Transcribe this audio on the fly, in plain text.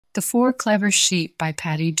The Four Clever Sheep by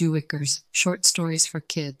Patti Duyckers, short stories for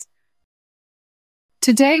kids.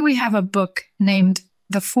 Today we have a book named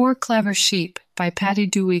The Four Clever Sheep by Patti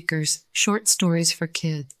Duyckers, short stories for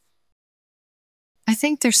kids. I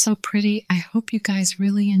think they're so pretty. I hope you guys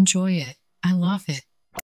really enjoy it. I love it.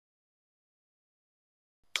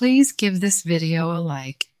 Please give this video a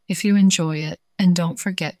like if you enjoy it, and don't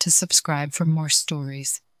forget to subscribe for more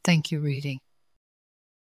stories. Thank you, reading.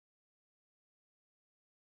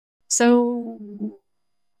 So,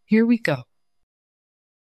 here we go.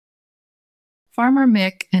 Farmer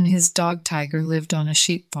Mick and his dog Tiger lived on a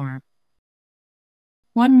sheep farm.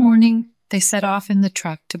 One morning, they set off in the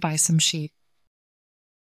truck to buy some sheep.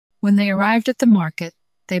 When they arrived at the market,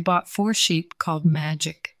 they bought 4 sheep called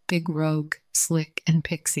Magic, Big Rogue, Slick, and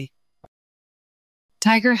Pixie.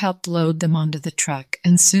 Tiger helped load them onto the truck,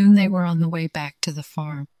 and soon they were on the way back to the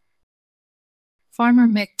farm. Farmer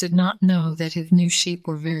Mick did not know that his new sheep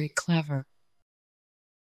were very clever.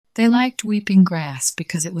 They liked weeping grass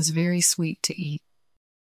because it was very sweet to eat.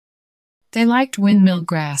 They liked windmill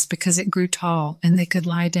grass because it grew tall and they could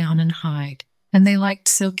lie down and hide, and they liked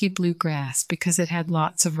silky blue grass because it had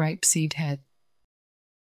lots of ripe seed head.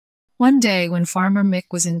 One day when Farmer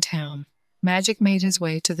Mick was in town, Magic made his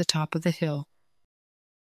way to the top of the hill.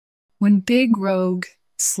 When Big Rogue,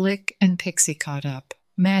 Slick, and Pixie caught up,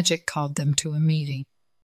 Magic called them to a meeting.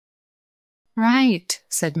 "Right,"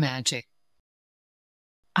 said Magic.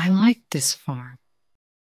 "I like this farm.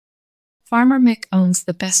 Farmer Mick owns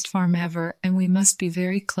the best farm ever, and we must be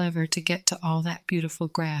very clever to get to all that beautiful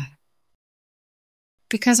grass.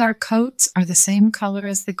 Because our coats are the same color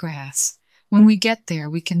as the grass, when we get there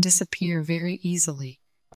we can disappear very easily."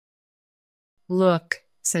 "Look,"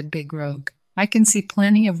 said Big Rogue, "I can see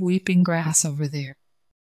plenty of weeping grass over there."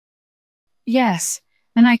 "Yes,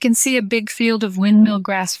 and I can see a big field of windmill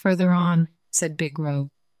grass further on," said Big Rogue.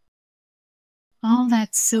 "All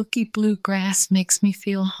that silky blue grass makes me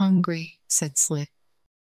feel hungry," said Slick.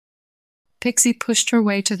 Pixie pushed her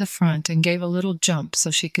way to the front and gave a little jump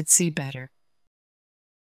so she could see better.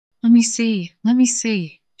 Let me see,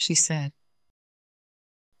 she said.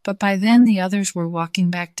 But by then the others were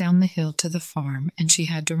walking back down the hill to the farm, and she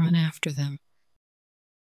had to run after them.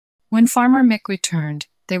 When Farmer Mick returned,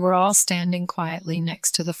 they were all standing quietly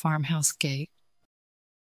next to the farmhouse gate.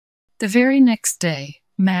 The very next day,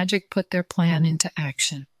 Magic put their plan into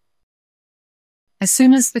action. As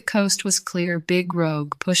soon as the coast was clear, Big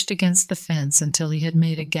Rogue pushed against the fence until he had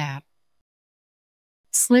made a gap.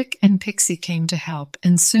 Slick and Pixie came to help,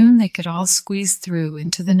 and soon they could all squeeze through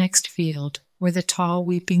into the next field where the tall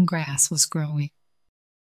weeping grass was growing.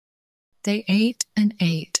 They ate and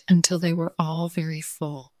ate until they were all very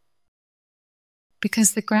full.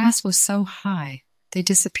 Because the grass was so high, they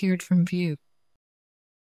disappeared from view.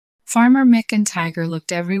 Farmer Mick and Tiger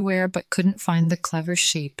looked everywhere but couldn't find the clever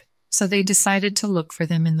sheep, so they decided to look for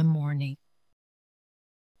them in the morning.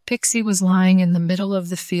 Pixie was lying in the middle of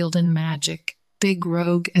the field in Magic. Big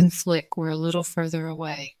Rogue and Slick were a little further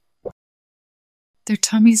away. Their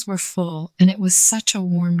tummies were full, and it was such a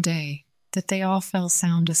warm day that they all fell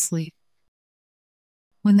sound asleep.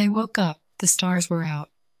 When they woke up, the stars were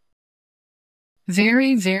out.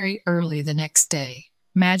 Very, very early the next day,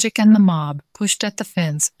 Magic and the mob pushed at the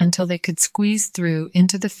fence until they could squeeze through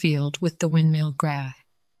into the field with the windmill grass.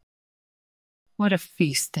 What a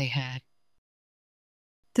feast they had!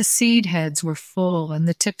 The seed heads were full, and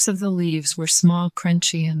the tips of the leaves were small,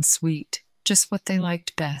 crunchy, and sweet, just what they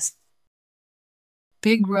liked best.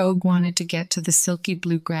 Big Rogue wanted to get to the silky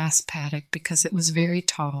blue grass paddock because it was very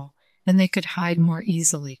tall, and they could hide more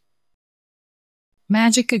easily.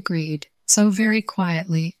 Magic agreed, so very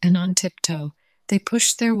quietly and on tiptoe, they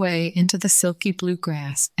pushed their way into the silky blue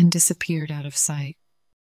grass and disappeared out of sight.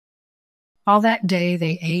 All that day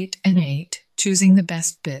they ate and ate, choosing the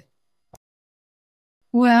best bit.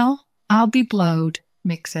 "Well, I'll be blowed,"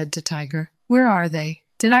 Mick said to Tiger. "Where are they?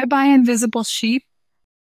 Did I buy invisible sheep?"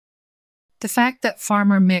 The fact that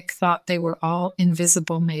Farmer Mick thought they were all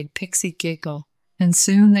invisible made Pixie giggle, and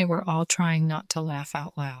soon they were all trying not to laugh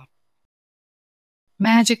out loud.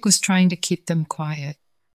 Magic was trying to keep them quiet.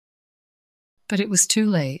 But it was too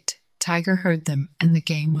late. Tiger heard them, and the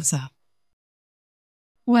game was up.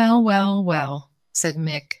 "Well, well, well," said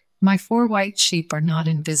Mick. "My 4 white sheep are not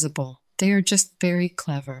invisible. They are just very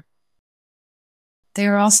clever. They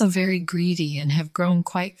are also very greedy and have grown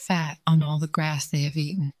quite fat on all the grass they have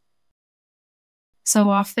eaten." So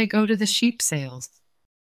off they go to the sheep sales.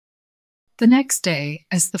 The next day,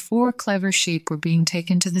 as the 4 clever sheep were being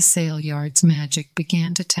taken to the sale yards, Magic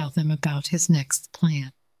began to tell them about his next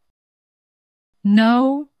plan.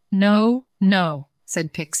 "No, no, no,"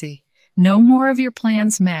 said Pixie. No more of your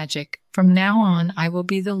plan's magic. From now on, I will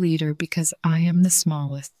be the leader because I am the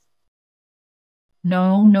smallest.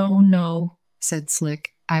 No, no, no, said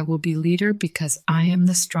Slick. I will be leader because I am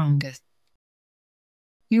the strongest.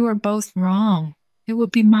 You are both wrong. It will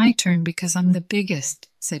be my turn because I'm the biggest,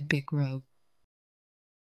 said Big Rogue.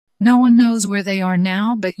 No one knows where they are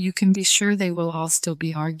now, but you can be sure they will all still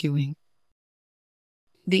be arguing.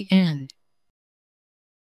 The end.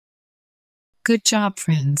 Good job,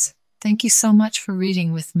 friends. Thank you so much for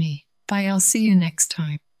reading with me. Bye, I'll see you next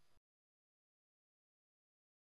time.